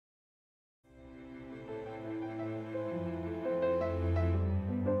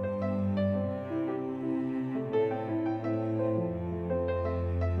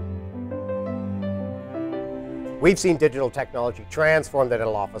We've seen digital technology transform the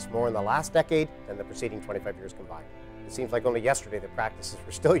dental office more in the last decade than the preceding 25 years combined. It seems like only yesterday that practices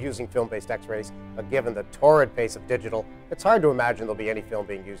were still using film-based x-rays, but given the torrid pace of digital, it's hard to imagine there'll be any film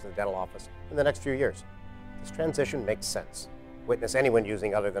being used in the dental office in the next few years. This transition makes sense. Witness anyone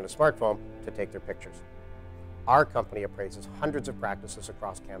using other than a smartphone to take their pictures. Our company appraises hundreds of practices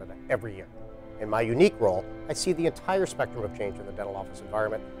across Canada every year. In my unique role, I see the entire spectrum of change in the dental office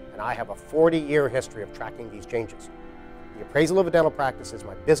environment, and I have a 40-year history of tracking these changes. The appraisal of a dental practice is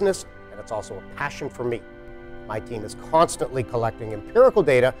my business, and it's also a passion for me. My team is constantly collecting empirical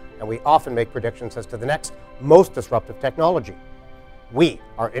data, and we often make predictions as to the next most disruptive technology. We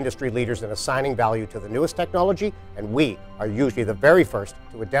are industry leaders in assigning value to the newest technology, and we are usually the very first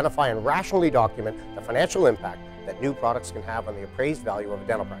to identify and rationally document the financial impact that new products can have on the appraised value of a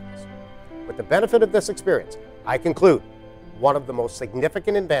dental practice. With the benefit of this experience, I conclude one of the most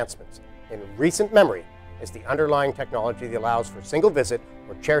significant advancements in recent memory is the underlying technology that allows for single visit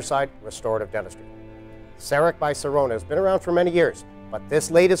or chairside restorative dentistry. CEREC by Sirona has been around for many years, but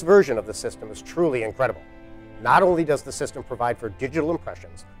this latest version of the system is truly incredible. Not only does the system provide for digital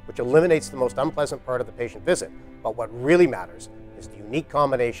impressions, which eliminates the most unpleasant part of the patient visit, but what really matters is the unique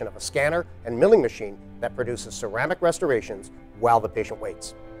combination of a scanner and milling machine that produces ceramic restorations while the patient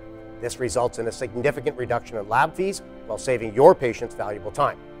waits. This results in a significant reduction in lab fees while saving your patients valuable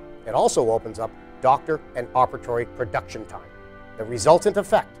time. It also opens up doctor and operatory production time. The resultant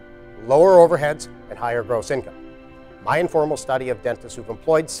effect: lower overheads and higher gross income. My informal study of dentists who've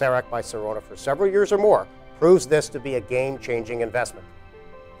employed CEREC by Sirona for several years or more proves this to be a game-changing investment.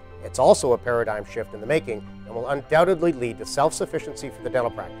 It's also a paradigm shift in the making and will undoubtedly lead to self-sufficiency for the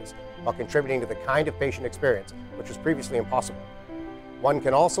dental practice while contributing to the kind of patient experience which was previously impossible. One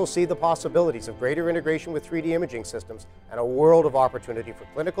can also see the possibilities of greater integration with 3D imaging systems and a world of opportunity for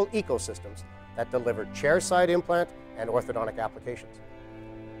clinical ecosystems that deliver chairside implant and orthodontic applications.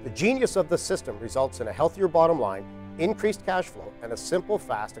 The genius of the system results in a healthier bottom line, increased cash flow, and a simple,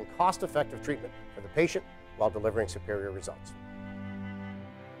 fast, and cost-effective treatment for the patient while delivering superior results.